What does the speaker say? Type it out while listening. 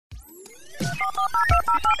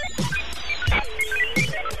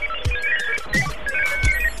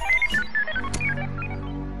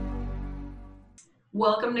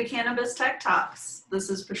Welcome to Cannabis Tech Talks. This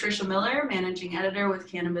is Patricia Miller, Managing Editor with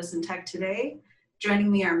Cannabis and Tech Today.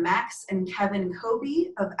 Joining me are Max and Kevin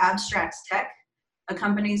Kobe of Abstracts Tech, a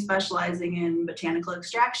company specializing in botanical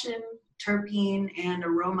extraction, terpene, and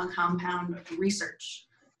aroma compound research.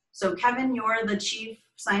 So Kevin, you're the Chief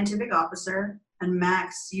Scientific Officer, and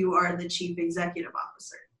Max, you are the Chief Executive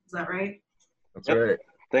Officer. Is that right? That's right.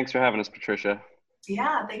 Thanks for having us, Patricia.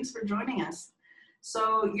 Yeah, thanks for joining us.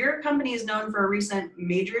 So your company is known for a recent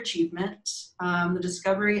major achievement, the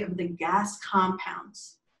discovery of the gas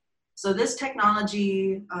compounds. So this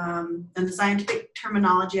technology and the scientific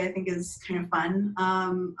terminology, I think, is kind of fun,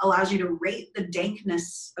 allows you to rate the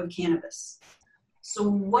dankness of cannabis. So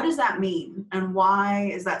what does that mean, and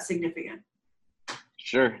why is that significant?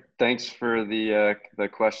 Sure. Thanks for the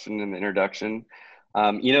question and the introduction.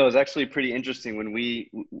 It was actually pretty interesting when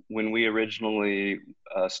we originally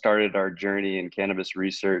started our journey in cannabis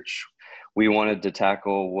research. We wanted to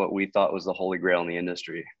tackle what we thought was the holy grail in the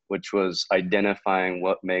industry, which was identifying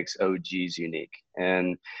what makes OGs unique.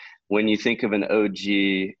 And when you think of an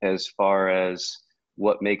OG as far as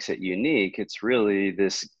what makes it unique, it's really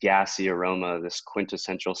this gassy aroma, this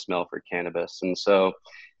quintessential smell for cannabis. And so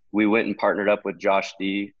we went and partnered up with Josh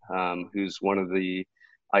D, who's one of the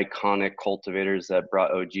iconic cultivators that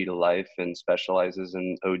brought OG to life and specializes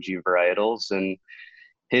in OG varietals. And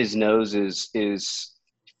his nose is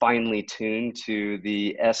finely tuned to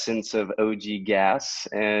the essence of OG gas.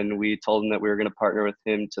 And we told him that we were going to partner with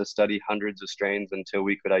him to study hundreds of strains until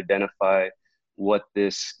we could identify what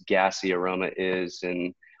this gassy aroma is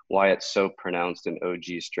and why it's so pronounced in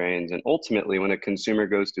OG strains. And ultimately, when a consumer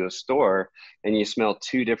goes to a store and you smell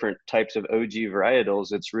two different types of OG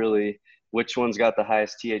varietals, it's really which one's got the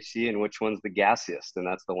highest THC and which one's the gassiest, and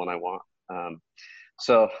that's the one I want.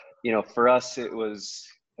 So, for us, it was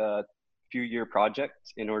a few-year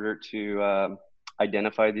project in order to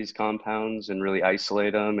identify these compounds and really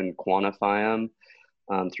isolate them and quantify them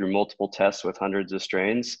through multiple tests with hundreds of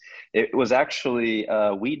strains. It was actually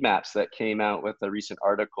Weed Maps that came out with a recent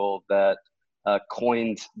article that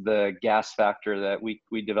coined the gas factor, that we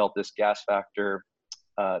developed this gas factor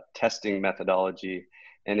testing methodology.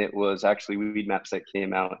 And it was actually Weed Maps that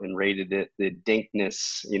came out and rated it, the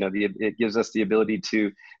dankness. It gives us the ability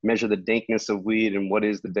to measure the dankness of weed and what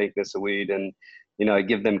is the dankness of weed. And, I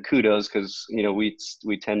give them kudos because,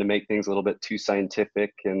 we tend to make things a little bit too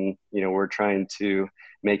scientific, and, we're trying to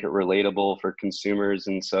make it relatable for consumers.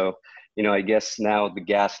 And so, I guess now the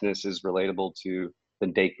gasness is relatable to the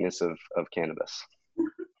dankness of cannabis.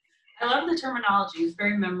 I love the terminology. It's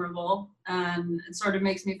very memorable, and it sort of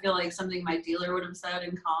makes me feel like something my dealer would have said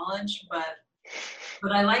in college, but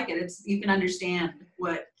I like it. It's, you can understand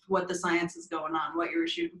what the science is going on, what you were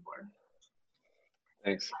shooting for.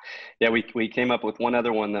 Thanks. Yeah, we came up with one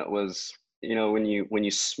other one that was, when you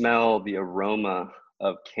smell the aroma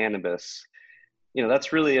of cannabis,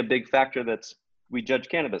 that's really a big factor we judge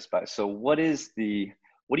cannabis by. So what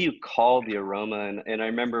do you call the aroma? And I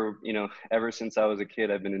remember, ever since I was a kid,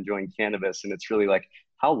 I've been enjoying cannabis, and it's really like,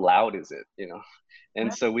 how loud is it,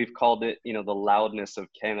 And so we've called it, the loudness of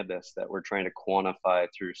cannabis that we're trying to quantify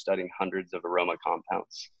through studying hundreds of aroma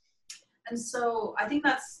compounds. And so I think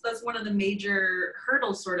that's one of the major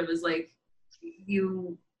hurdles, sort of, is like,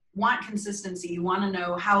 you want consistency. You want to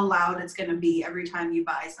know how loud it's going to be every time you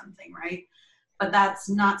buy something, right? But that's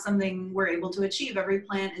not something we're able to achieve. Every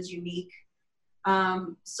plant is unique.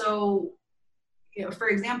 So, for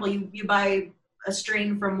example, you buy a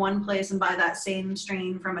strain from one place and buy that same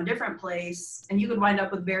strain from a different place, and you could wind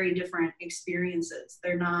up with very different experiences.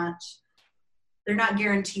 They're not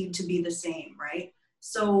guaranteed to be the same, right?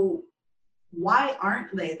 So why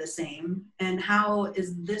aren't they the same? And how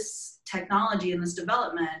is this technology and this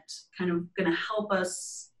development kind of going to help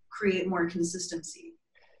us create more consistency?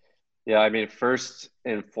 Yeah, I mean, first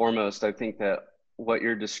and foremost, I think that what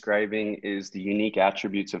you're describing is the unique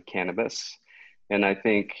attributes of cannabis. And I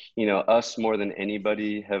think, us more than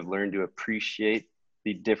anybody have learned to appreciate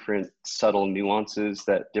the different subtle nuances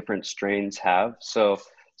that different strains have. So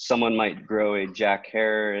someone might grow a Jack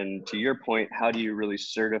Hare, and to your point, how do you really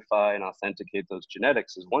certify and authenticate those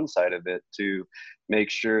genetics is one side of it, to make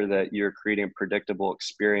sure that you're creating a predictable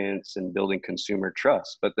experience and building consumer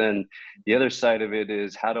trust. But then the other side of it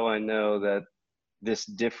is, how do I know that this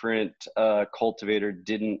different cultivator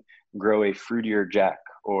didn't grow a fruitier Jack,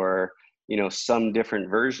 or some different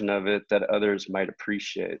version of it that others might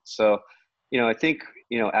appreciate? So I think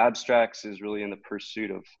Abstracts is really in the pursuit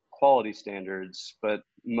of quality standards, but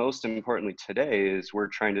most importantly today is we're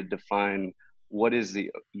trying to define what is the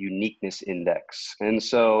uniqueness index? And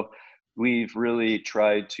so we've really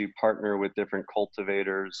tried to partner with different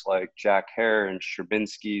cultivators like Jack Hare and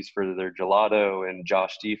Sherbinsky's for their gelato and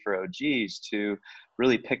Josh D for OGs to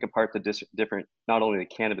really pick apart the different, not only the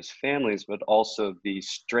cannabis families, but also the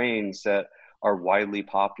strains that are widely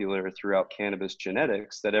popular throughout cannabis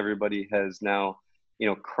genetics that everybody has now,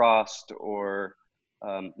 crossed or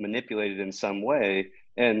manipulated in some way.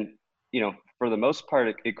 And, for the most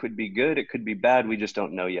part, it could be good, it could be bad. We just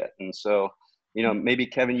don't know yet. And so, maybe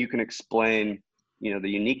Kevin, you can explain, the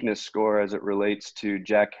uniqueness score as it relates to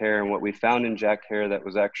Jack Hare and what we found in Jack Hare that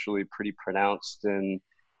was actually pretty pronounced and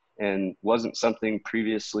wasn't something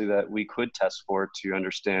previously that we could test for to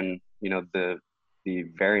understand, the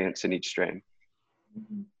variance in each strain.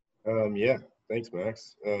 Yeah, thanks,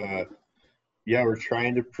 Max. Yeah, we're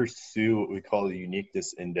trying to pursue what we call the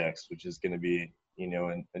uniqueness index, which is going to be,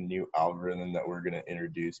 a new algorithm that we're going to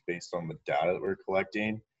introduce based on the data that we're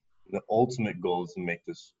collecting. The ultimate goal is to make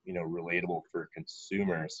this, relatable for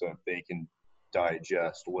consumers so they can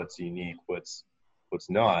digest what's unique, what's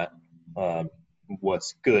not,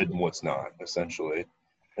 what's good and what's not, essentially.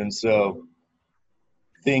 And so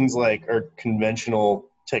things like our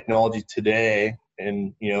conventional technology today,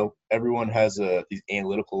 and everyone has these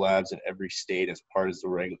analytical labs in every state as part of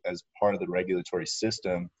the regulatory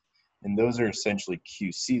system, and those are essentially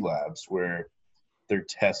QC labs where they're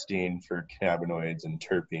testing for cannabinoids and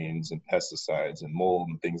terpenes and pesticides and mold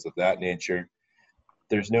and things of that nature.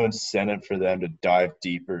 There's no incentive for them to dive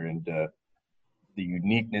deeper into the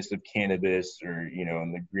uniqueness of cannabis or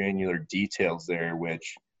and the granular details there,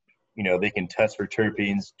 which they can test for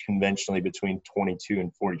terpenes conventionally between 22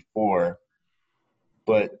 and 44,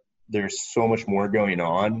 but there's so much more going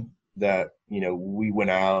on that, we went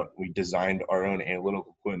out, we designed our own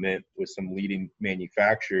analytical equipment with some leading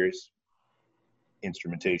manufacturers,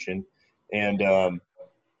 instrumentation, and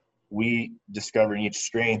we discovered in each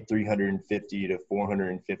strain 350 to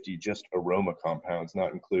 450 just aroma compounds,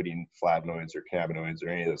 not including flavonoids or cannabinoids or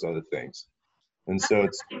any of those other things. And so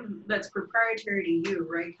that's proprietary to you,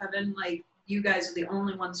 right, Kevin? Like, you guys are the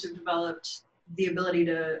only ones who've developed the ability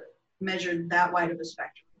to measure that wide of a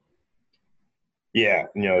spectrum. Yeah,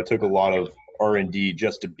 it took a lot of R&D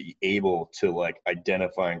just to be able to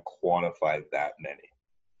identify and quantify that many.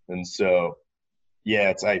 And so, yeah,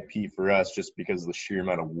 it's IP for us just because of the sheer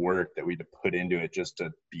amount of work that we had to put into it just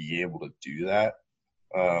to be able to do that.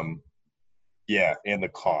 Yeah, and the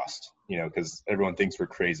cost, because everyone thinks we're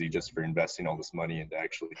crazy just for investing all this money into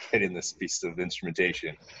actually getting this piece of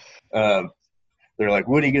instrumentation. They're like,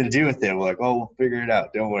 what are you going to do with it? We're like, oh, we'll figure it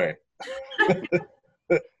out. Don't worry.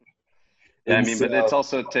 Yeah, but it's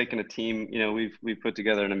also taken a team. We've put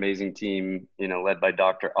together an amazing team, led by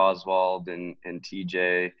Dr. Oswald and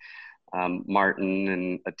TJ Martin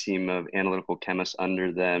and a team of analytical chemists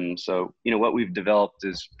under them. So, what we've developed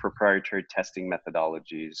is proprietary testing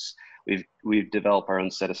methodologies. We've developed our own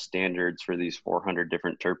set of standards for these 400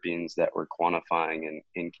 different terpenes that we're quantifying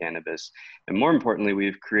in cannabis. And more importantly,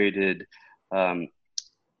 we've created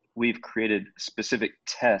specific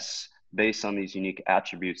tests based on these unique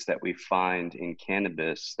attributes that we find in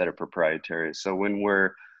cannabis that are proprietary. So when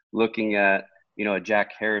we're looking at, a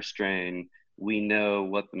Jack Hare strain, we know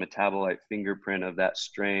what the metabolite fingerprint of that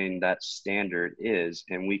strain, that standard is.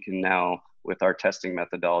 And we can now, with our testing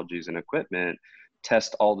methodologies and equipment,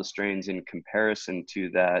 test all the strains in comparison to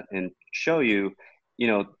that and show you,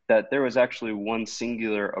 that there was actually one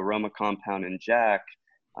singular aroma compound in Jack,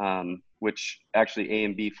 which actually A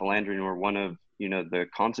and B philandrine were one of, the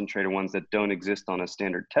concentrated ones that don't exist on a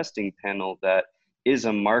standard testing panel that is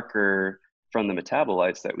a marker from the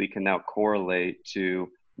metabolites that we can now correlate to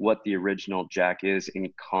what the original Jack is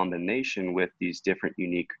in combination with these different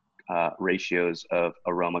unique ratios of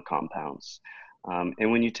aroma compounds.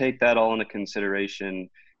 And when you take that all into consideration,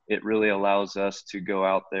 it really allows us to go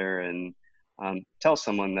out there and tell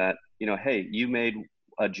someone that, hey, you made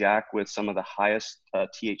a Jack with some of the highest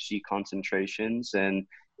THC concentrations, and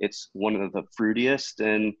it's one of the fruitiest.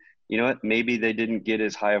 And you know what, maybe they didn't get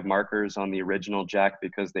as high of markers on the original Jack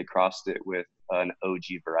because they crossed it with an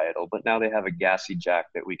OG varietal, but now they have a gassy Jack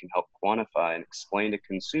that we can help quantify and explain to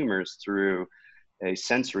consumers through a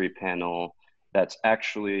sensory panel that's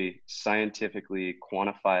actually scientifically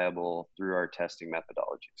quantifiable through our testing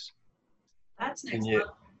methodologies. That's next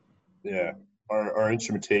level. Yeah. Our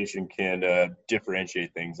instrumentation can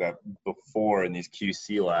differentiate things that before in these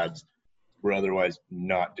QC labs were otherwise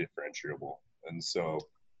not differentiable. And so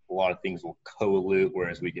a lot of things will collude,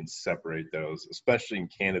 whereas we can separate those, especially in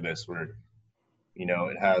cannabis where,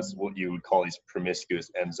 it has what you would call these promiscuous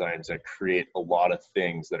enzymes that create a lot of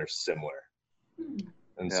things that are similar.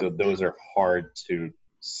 And Yeah. so those are hard to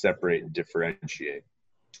separate and differentiate.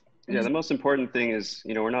 Yeah, the most important thing is,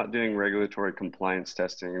 we're not doing regulatory compliance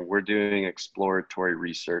testing. We're doing exploratory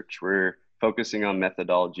research. We're focusing on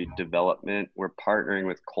methodology development. We're partnering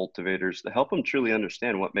with cultivators to help them truly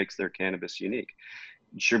understand what makes their cannabis unique.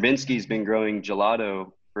 Sherbinsky's been growing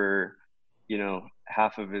gelato for,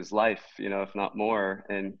 half of his life, if not more,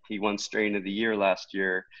 and he won strain of the year last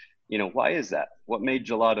year. Why is that? What made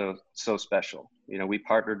gelato so special? We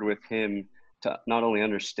partnered with him to not only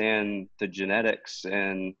understand the genetics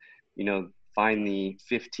and, find the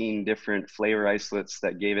 15 different flavor isolates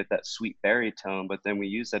that gave it that sweet berry tone, but then we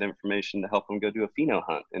use that information to help them go do a pheno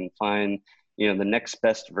hunt and find, the next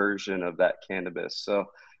best version of that cannabis. So,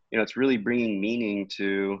 it's really bringing meaning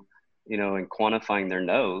to, and quantifying their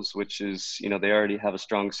nose, which is, they already have a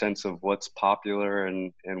strong sense of what's popular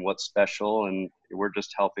and what's special. And we're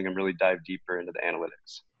just helping them really dive deeper into the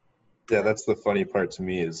analytics. Yeah, that's the funny part to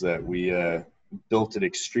me, is that we built an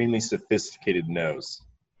extremely sophisticated nose.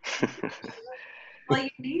 Well, you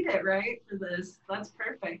need it, right, for this. That's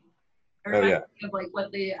perfect. It Oh, reminds yeah. me of like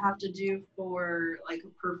what they have to do for like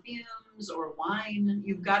perfumes or wine.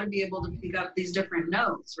 You've got to be able to pick up these different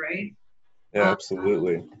notes, right? Yeah,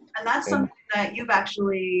 absolutely. And that's something that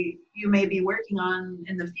you may be working on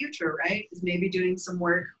in the future, right? Is maybe doing some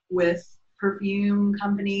work with perfume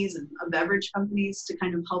companies and beverage companies to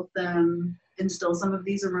kind of help them instill some of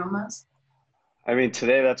these aromas. I mean,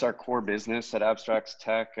 today that's our core business at Abstracts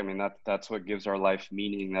Tech. I mean, that's what gives our life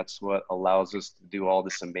meaning. That's what allows us to do all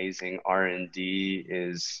this amazing R&D.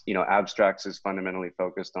 Is, Abstracts is fundamentally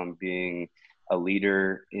focused on being a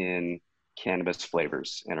leader in cannabis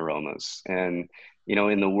flavors and aromas. And,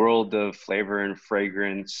 in the world of flavor and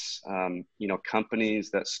fragrance, companies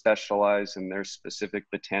that specialize in their specific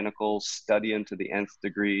botanicals study them to the nth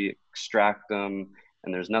degree, extract them.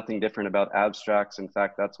 And there's nothing different about Abstracts. In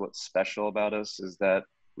fact, that's what's special about us, is that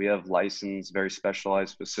we have licensed, very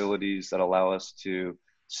specialized facilities that allow us to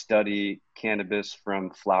study cannabis from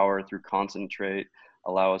flower through concentrate,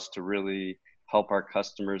 allow us to really help our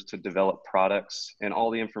customers to develop products, and all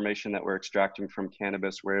the information that we're extracting from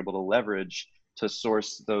cannabis, we're able to leverage to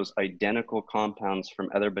source those identical compounds from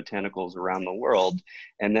other botanicals around the world.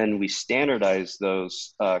 And then we standardize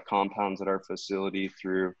those compounds at our facility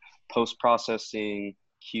through post-processing,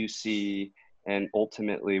 QC, and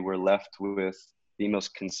ultimately we're left with the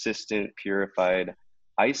most consistent purified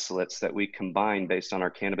isolates that we combine based on our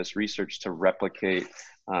cannabis research to replicate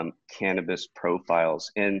cannabis profiles.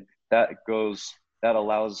 And that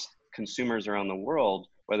allows consumers around the world,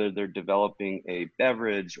 whether they're developing a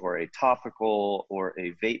beverage or a topical or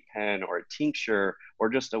a vape pen or a tincture or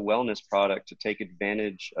just a wellness product, to take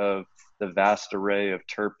advantage of the vast array of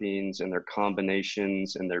terpenes and their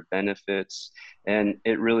combinations and their benefits. And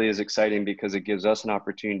it really is exciting because it gives us an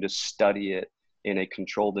opportunity to study it in a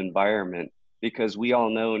controlled environment, because we all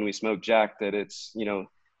know when we smoke Jack that it's a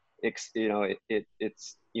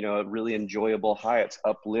really enjoyable high. It's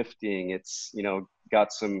uplifting. It's,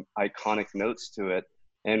 got some iconic notes to it.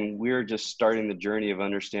 And we're just starting the journey of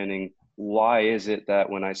understanding, why is it that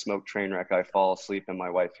when I smoke Trainwreck, I fall asleep and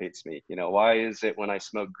my wife hates me? Why is it when I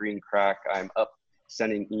smoke green crack, I'm up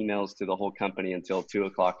sending emails to the whole company until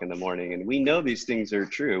 2:00 in the morning? And we know these things are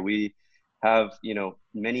true. We have,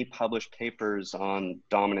 many published papers on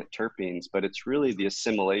dominant terpenes, but it's really the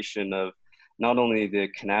assimilation of not only the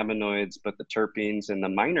cannabinoids, but the terpenes and the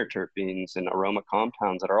minor terpenes and aroma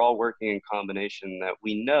compounds that are all working in combination, that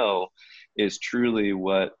we know is truly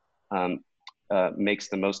what makes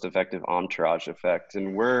the most effective entourage effect.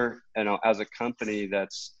 And we're, as a company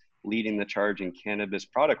that's leading the charge in cannabis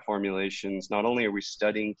product formulations, not only are we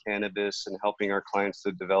studying cannabis and helping our clients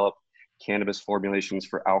to develop cannabis formulations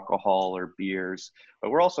for alcohol or beers,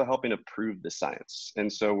 but we're also helping to prove the science.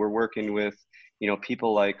 And so we're working with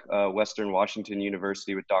people like Western Washington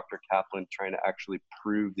University with Dr. Kaplan, trying to actually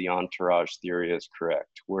prove the entourage theory is correct.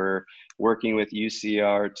 We're working with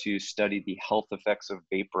UCR to study the health effects of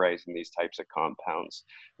vaporizing these types of compounds.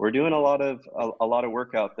 We're doing a lot of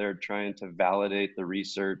work out there trying to validate the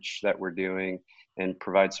research that we're doing and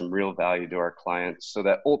provide some real value to our clients, so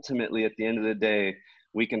that ultimately at the end of the day,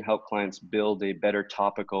 we can help clients build a better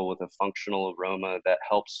topical with a functional aroma that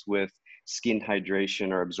helps with skin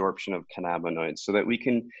hydration or absorption of cannabinoids, so that we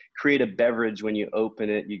can create a beverage. When you open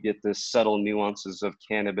it, you get the subtle nuances of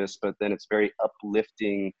cannabis, but then it's very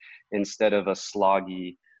uplifting instead of a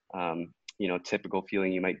sloggy, typical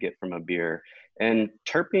feeling you might get from a beer. And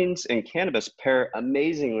terpenes and cannabis pair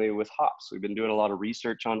amazingly with hops. We've been doing a lot of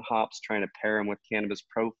research on hops, trying to pair them with cannabis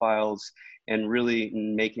profiles and really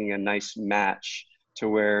making a nice match to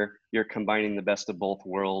where you're combining the best of both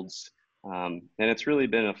worlds And it's really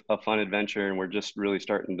been a fun adventure, and we're just really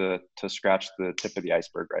starting to scratch the tip of the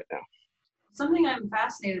iceberg right now. Something I'm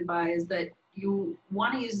fascinated by is that you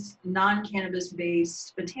want to use non-cannabis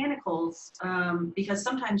based botanicals because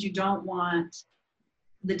sometimes you don't want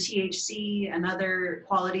the THC and other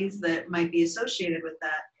qualities that might be associated with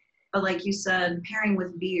that. But like you said, pairing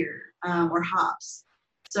with beer or hops.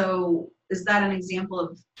 So is that an example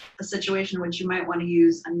of a situation in which you might want to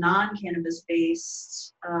use a non-cannabis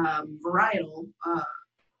based varietal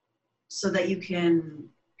so that you can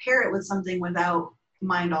pair it with something without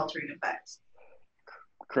mind-altering effects?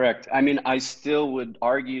 Correct. I mean, I still would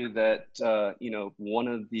argue that, one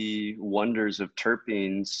of the wonders of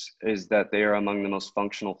terpenes is that they are among the most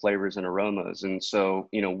functional flavors and aromas. And so,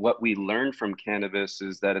 what we learned from cannabis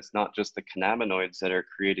is that it's not just the cannabinoids that are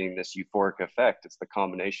creating this euphoric effect, it's the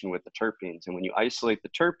combination with the terpenes. And when you isolate the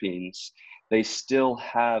terpenes, they still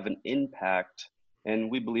have an impact, and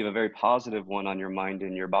we believe a very positive one, on your mind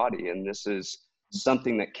and your body. And this is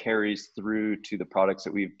something that carries through to the products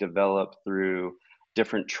that we've developed through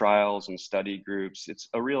different trials and study groups. It's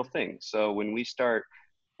a real thing. So when we start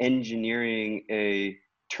engineering a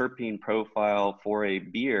terpene profile for a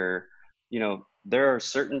beer, there are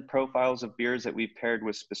certain profiles of beers that we've paired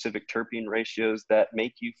with specific terpene ratios that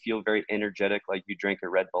make you feel very energetic, like you drank a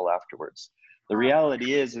Red Bull afterwards. The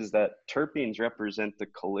reality is that terpenes represent the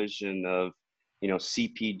collision of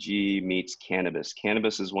CPG meets cannabis.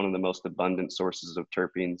 Cannabis is one of the most abundant sources of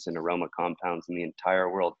terpenes and aroma compounds in the entire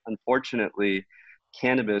world. Unfortunately,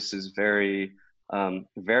 cannabis is very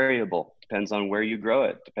variable. Depends on where you grow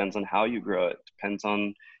it, depends on how you grow it, depends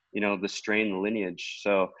on the strain lineage.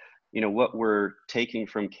 So what we're taking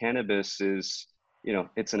from cannabis is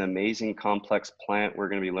it's an amazing complex plant we're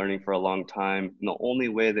going to be learning for a long time, and the only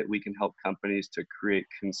way that we can help companies to create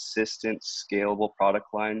consistent scalable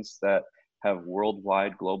product lines that have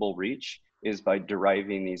worldwide global reach is by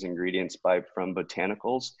deriving these ingredients from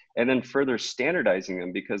botanicals and then further standardizing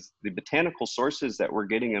them, because the botanical sources that we're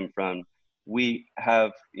getting them from, we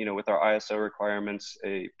have, with our ISO requirements,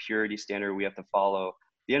 a purity standard we have to follow. At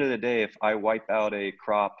the end of the day, if I wipe out a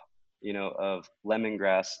crop, of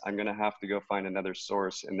lemongrass, I'm going to have to go find another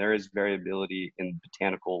source, and there is variability in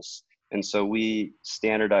botanicals. And so we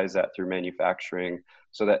standardize that through manufacturing,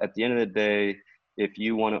 so that at the end of the day, if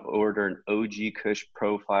you want to order an OG Kush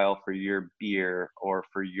profile for your beer or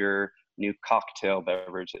for your new cocktail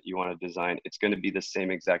beverage that you want to design, it's going to be the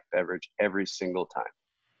same exact beverage every single time.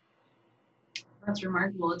 That's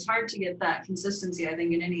remarkable. It's hard to get that consistency, I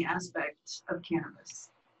think, in any aspect of cannabis.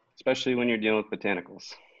 Especially when you're dealing with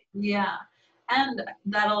botanicals. Yeah. And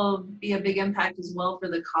that'll be a big impact as well for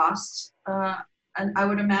the cost. And I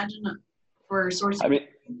would imagine for sourcing.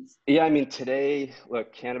 Today,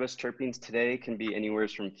 look, cannabis terpenes today can be anywhere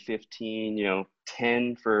from 15,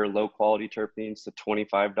 10 for low quality terpenes to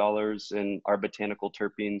 $25. And our botanical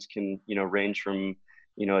terpenes can, range from,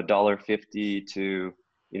 $1.50 to,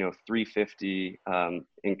 $3.50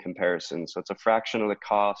 in comparison. So it's a fraction of the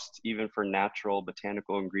cost, even for natural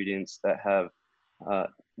botanical ingredients that have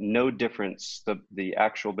no difference. The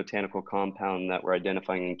actual botanical compound that we're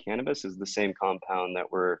identifying in cannabis is the same compound that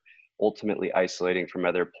we're ultimately isolating from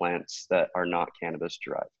other plants that are not cannabis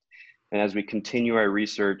derived. And as we continue our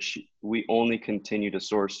research, we only continue to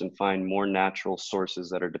source and find more natural sources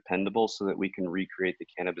that are dependable so that we can recreate the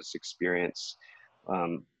cannabis experience.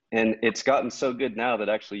 And it's gotten so good now that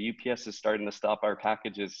actually UPS is starting to stop our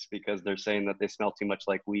packages because they're saying that they smell too much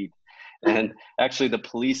like weed. And actually the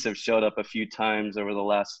police have showed up a few times over the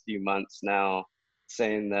last few months now,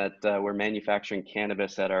 saying that we're manufacturing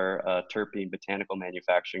cannabis at our terpene botanical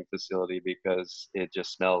manufacturing facility because it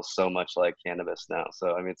just smells so much like cannabis now.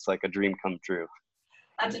 So, I mean, it's like a dream come true.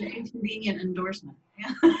 That's an inconvenient endorsement.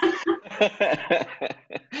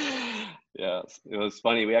 Yeah, it was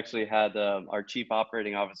funny. We actually had our chief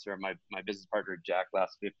operating officer, my business partner, Jack,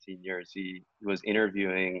 last 15 years. He was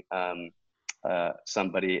interviewing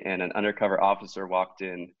somebody, and an undercover officer walked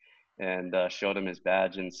in and showed him his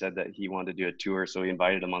badge and said that he wanted to do a tour. So we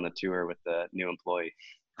invited him on the tour with the new employee.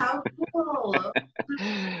 How cool.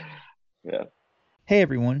 Yeah. Hey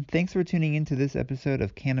everyone, thanks for tuning in to this episode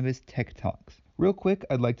of Cannabis Tech Talks. Real quick,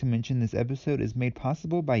 I'd like to mention this episode is made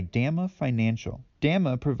possible by Dama Financial.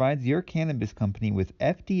 Dama provides your cannabis company with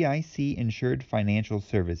FDIC-insured financial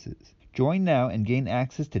services. Join now and gain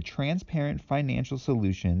access to transparent financial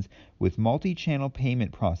solutions with multi-channel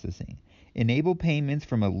payment processing. Enable payments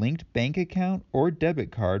from a linked bank account or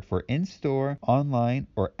debit card for in-store, online,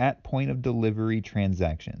 or at point-of-delivery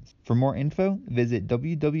transactions. For more info, visit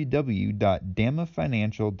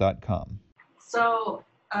www.damafinancial.com. So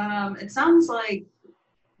it sounds like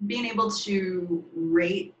being able to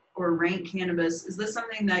rate or rank cannabis. Is this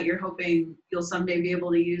something that you're hoping you'll someday be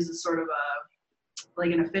able to use as sort of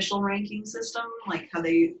like an official ranking system, like how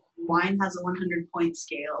wine has a 100-point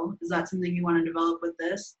scale? Is that something you want to develop with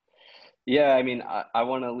this? Yeah, I mean, I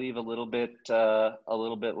want to leave a little bit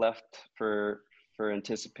left for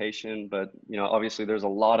anticipation, but obviously there's a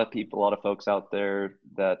lot of people, a lot of folks out there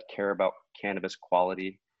that care about cannabis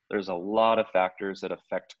quality. There's a lot of factors that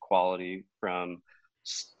affect quality, from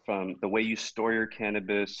the way you store your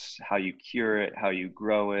cannabis, how you cure it, how you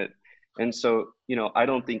grow it. And so, I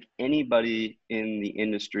don't think anybody in the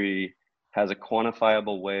industry has a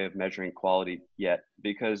quantifiable way of measuring quality yet,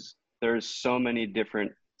 because there's so many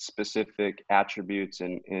different specific attributes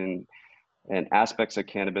and aspects of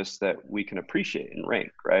cannabis that we can appreciate and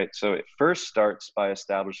rank, right? So it first starts by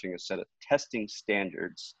establishing a set of testing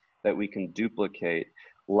standards that we can duplicate,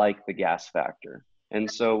 like the gas factor. And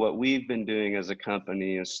so what we've been doing as a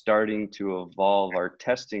company is starting to evolve our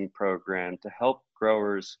testing program to help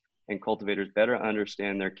growers and cultivators better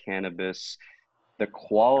understand their cannabis, the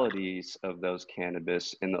qualities of those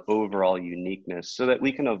cannabis, and the overall uniqueness, so that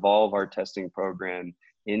we can evolve our testing program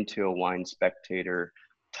into a Wine Spectator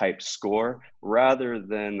type score, rather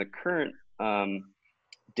than the current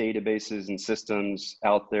databases and systems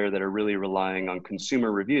out there that are really relying on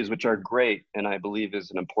consumer reviews, which are great and I believe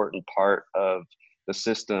is an important part of the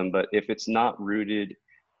system. But if it's not rooted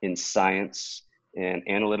in science and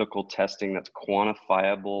analytical testing that's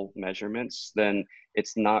quantifiable measurements, then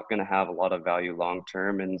it's not going to have a lot of value long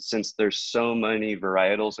term. And since there's so many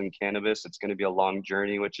varietals in cannabis, it's going to be a long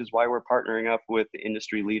journey, which is why we're partnering up with the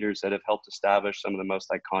industry leaders that have helped establish some of the most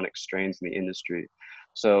iconic strains in the industry.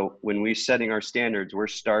 So when we're setting our standards, we're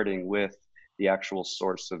starting with the actual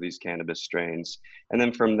source of these cannabis strains. And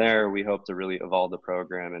then from there, we hope to really evolve the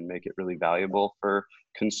program and make it really valuable for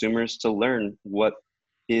consumers to learn what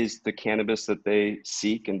is the cannabis that they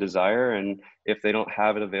seek and desire. And if they don't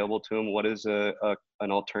have it available to them, what is an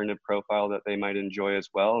alternative profile that they might enjoy as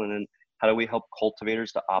well? And then how do we help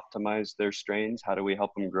cultivators to optimize their strains? How do we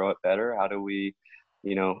help them grow it better? How do we,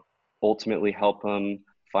 ultimately help them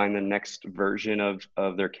find the next version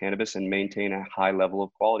of their cannabis and maintain a high level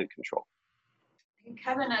of quality control?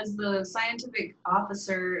 Kevin, as the scientific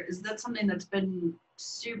officer, is that something that's been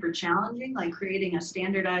super challenging, like creating a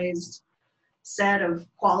standardized set of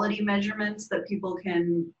quality measurements that people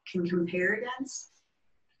can compare against?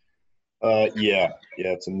 Yeah,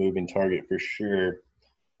 it's a moving target for sure.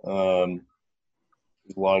 There's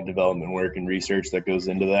a lot of development work and research that goes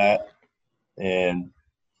into that, and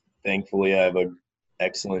thankfully I have an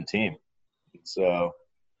excellent team. So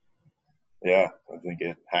yeah, I think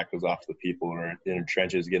hat goes off to the people who are in the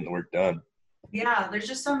trenches getting the work done. Yeah, there's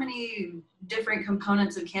just so many different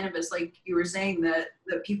components of cannabis, like you were saying, that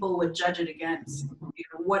people would judge it against.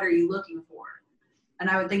 What are you looking for? And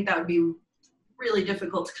I would think that would be really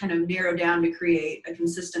difficult to kind of narrow down to create a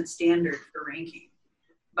consistent standard for ranking.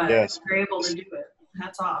 But yes, you're able to do it.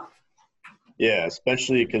 Hats off. Yeah,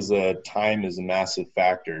 especially because time is a massive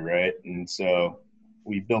factor, right? And so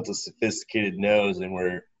we built a sophisticated nose, and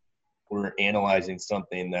we're analyzing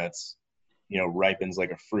something that's ripens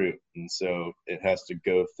like a fruit, and so it has to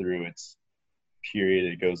go through its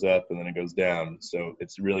period. It goes up and then it goes down, so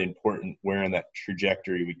it's really important where in that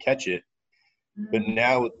trajectory we catch it. But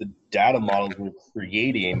now with the data models we're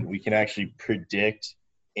creating, we can actually predict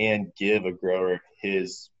and give a grower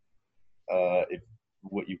his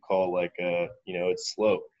what you call like its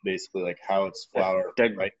slope, basically, like how its flower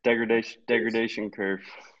degradation curve.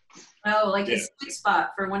 Oh, like a sweet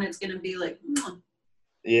spot for when it's going to be like.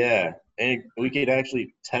 Yeah, and we could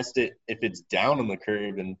actually test it if it's down on the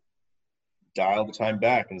curve and dial the time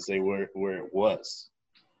back and say where it was,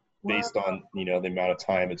 based on the amount of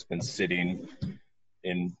time it's been sitting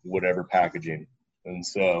in whatever packaging. And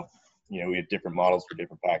so we have different models for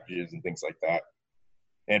different packages and things like that,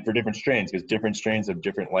 and for different strains, because different strains have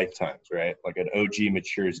different lifetimes, right? Like an OG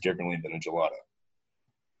matures differently than a gelato,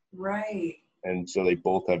 right? And so they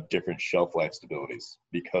both have different shelf life stabilities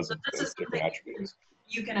because of those different attributes.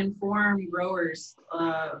 You can inform growers,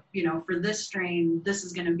 for this strain, this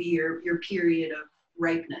is going to be your period of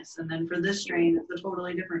ripeness, and then for this strain, it's a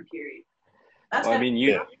totally different period. That's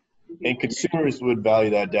and consumers would value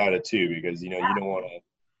that data too, because you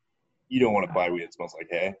don't want to buy weed that smells like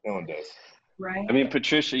hay. No one does. Right. I mean,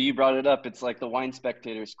 Patricia, you brought it up. It's like the Wine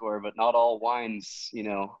Spectator score, but not all wines,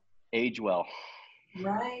 age well.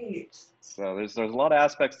 Right. So there's a lot of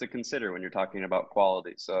aspects to consider when you're talking about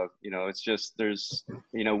quality. So, it's just,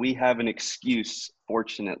 we have an excuse,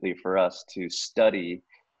 fortunately for us, to study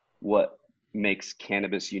what makes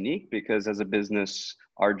cannabis unique, because as a business,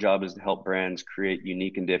 our job is to help brands create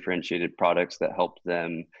unique and differentiated products that help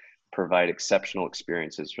them provide exceptional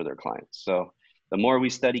experiences for their clients. So the more we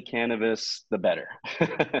study cannabis, the better.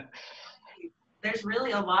 There's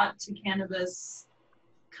really a lot to cannabis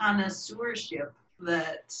connoisseurship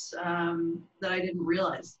that that I didn't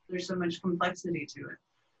realize. There's so much complexity to it.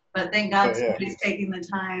 But thank God somebody's taking the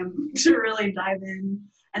time to really dive in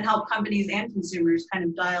and help companies and consumers kind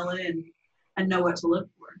of dial in and know what to look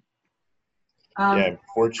for. Yeah, I'm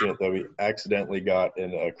fortunate that we accidentally got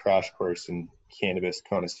in a crash course in cannabis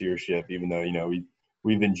connoisseurship, even though, you know,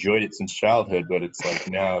 we've enjoyed it since childhood, but it's like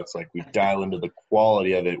now it's like we dial into the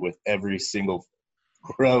quality of it with every single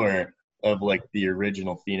grower of like the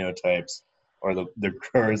original phenotypes or the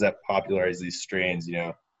growers that popularize these strains. You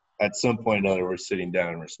know, at some point or another, we're sitting down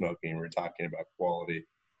and we're smoking and we're talking about quality.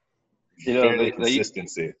 You know,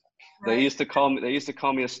 consistency. They used to call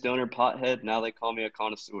me a stoner pothead. Now they call me a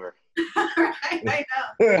connoisseur. Right, I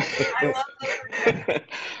know. I love that.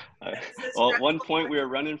 Well, at one point we were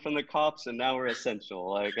running from the cops, and now we're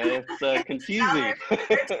essential. Like, it's confusing. Now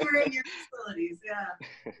they're touring your facilities,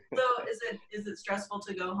 yeah. So is it stressful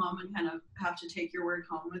to go home and kind of have to take your work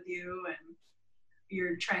home with you, and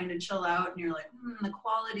you're trying to chill out, and you're like, the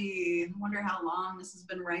quality, I wonder how long this has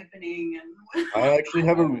been ripening. And I actually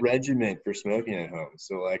have a regiment for smoking at home.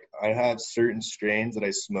 So like I have certain strains that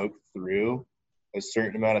I smoke through a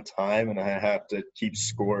certain amount of time, and I have to keep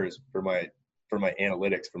scores for my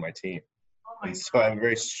analytics for my team. And so I have a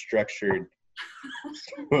very structured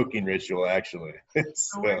smoking ritual, actually.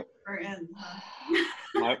 So we're in.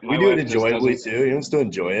 My we do it enjoyably too. You don't still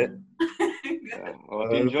enjoy it. Yeah. Well,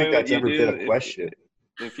 if I you don't enjoy think what that's you ever do, been a question.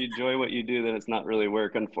 If you enjoy what you do, then it's not really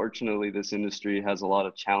work. Unfortunately, this industry has a lot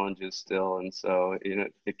of challenges still, and so, you know,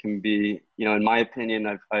 it can be, you know, in my opinion,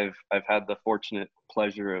 I've had the fortunate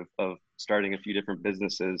pleasure of starting a few different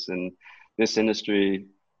businesses, and this industry,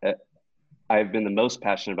 I've been the most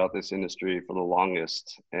passionate about this industry for the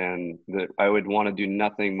longest, and that I would want to do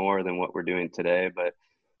nothing more than what we're doing today, but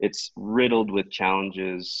it's riddled with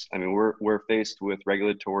challenges. I mean, we're faced with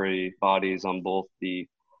regulatory bodies on both the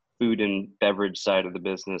food and beverage side of the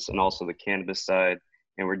business and also the cannabis side,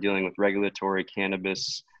 and we're dealing with regulatory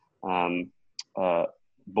cannabis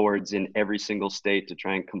boards in every single state to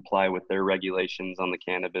try and comply with their regulations on the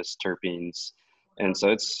cannabis terpenes. And so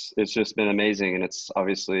it's just been amazing, and it's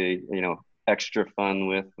obviously, you know, extra fun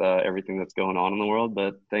with everything that's going on in the world,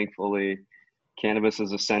 but thankfully cannabis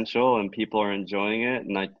is essential and people are enjoying it,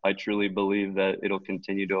 and I truly believe that it'll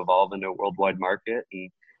continue to evolve into a worldwide market,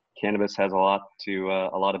 and cannabis has a lot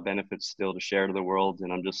of benefits still to share to the world,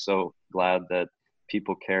 and I'm just so glad that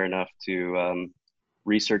people care enough to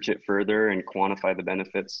research it further and quantify the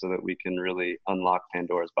benefits so that we can really unlock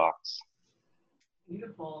Pandora's box.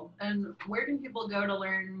 Beautiful. And where can people go to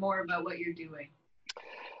learn more about what you're doing?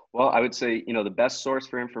 Well, I would say, you know, the best source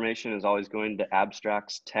for information is always going to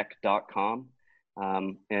abstractstech.com.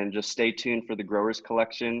 And just stay tuned for the Growers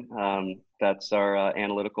Collection. That's our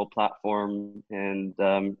analytical platform, and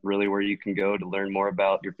really where you can go to learn more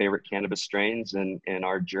about your favorite cannabis strains and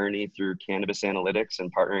our journey through cannabis analytics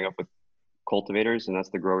and partnering up with cultivators, and that's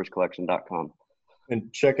thegrowerscollection.com.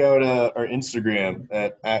 And check out our Instagram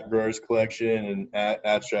at Growers Collection and at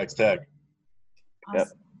Abstracts Tech. Awesome. Yep.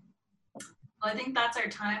 Well, I think that's our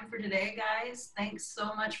time for today, guys. Thanks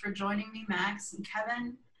so much for joining me, Max and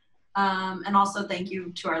Kevin. And also thank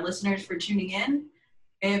you to our listeners for tuning in.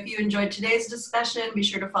 If you enjoyed today's discussion, be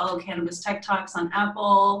sure to follow Cannabis Tech Talks on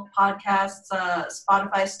Apple Podcasts,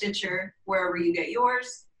 Spotify, Stitcher, wherever you get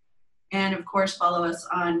yours. And of course, follow us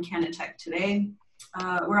on Canatech Today.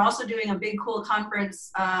 We're also doing a big, cool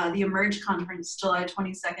conference, the Emerge Conference, July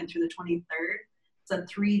 22nd through the 23rd. It's a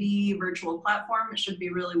 3D virtual platform. It should be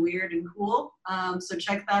really weird and cool. So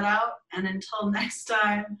check that out. And until next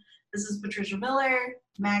time, this is Patricia Miller,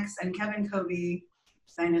 Max, and Kevin Kobe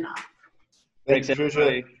signing off. Thanks,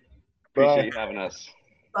 everybody. Appreciate you having us.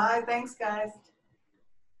 Bye. Thanks, guys.